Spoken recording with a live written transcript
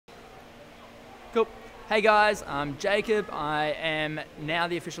Cool. Hey guys, I'm Jacob. I am now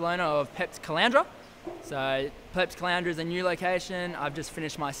the official owner of PEPT Caloundra. So PEPT Caloundra is a new location. I've just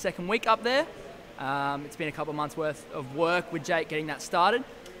finished my second week up there. It's been a couple of months worth of work with Jake getting that started.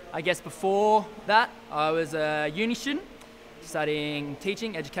 I guess before that, I was a uni student studying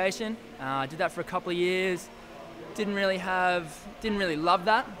teaching, education. I did that for a couple of years. Didn't really love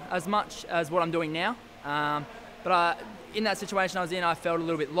that as much as what I'm doing now. In that situation I was in, I felt a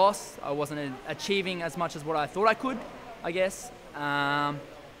little bit lost. I wasn't achieving as much as what I thought I could, I guess. I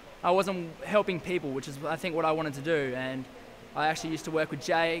wasn't helping people, which is I think what I wanted to do. And I actually used to work with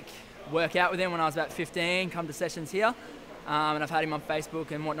Jake, work out with him when I was about 15, come to sessions here. And I've had him on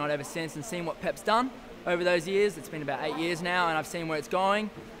Facebook and whatnot ever since, and seen what PEP's done over those years. It's been about 8 years now, and I've seen where it's going.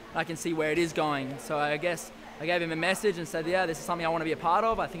 I can see where it is going. So I guess I gave him a message and said, yeah, this is something I want to be a part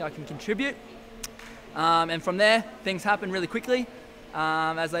of. I think I can contribute. And from there, things happen really quickly,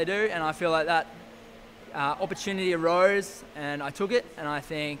 as they do, and I feel like that opportunity arose and I took it, and I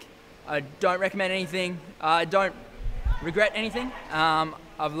think I don't recommend anything. I don't regret anything.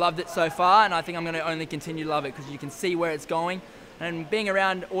 I've loved it so far, and I think I'm going to only continue to love it because you can see where it's going. And being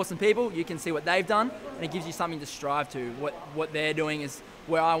around awesome people, you can see what they've done, and it gives you something to strive to. What they're doing is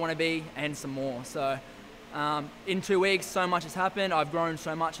where I want to be, and some more. So in 2 weeks, so much has happened. I've grown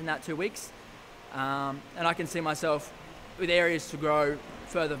so much in that 2 weeks. And I can see myself with areas to grow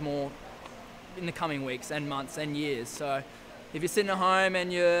furthermore in the coming weeks and months and years. So if you're sitting at home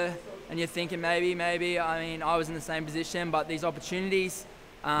and you're thinking maybe, I mean, I was in the same position, but these opportunities,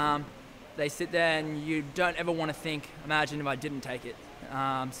 they sit there and you don't ever want to think, imagine if I didn't take it.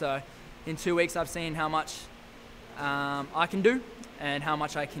 So in 2 weeks, I've seen how much I can do and how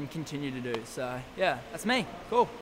much I can continue to do. So yeah, that's me. Cool.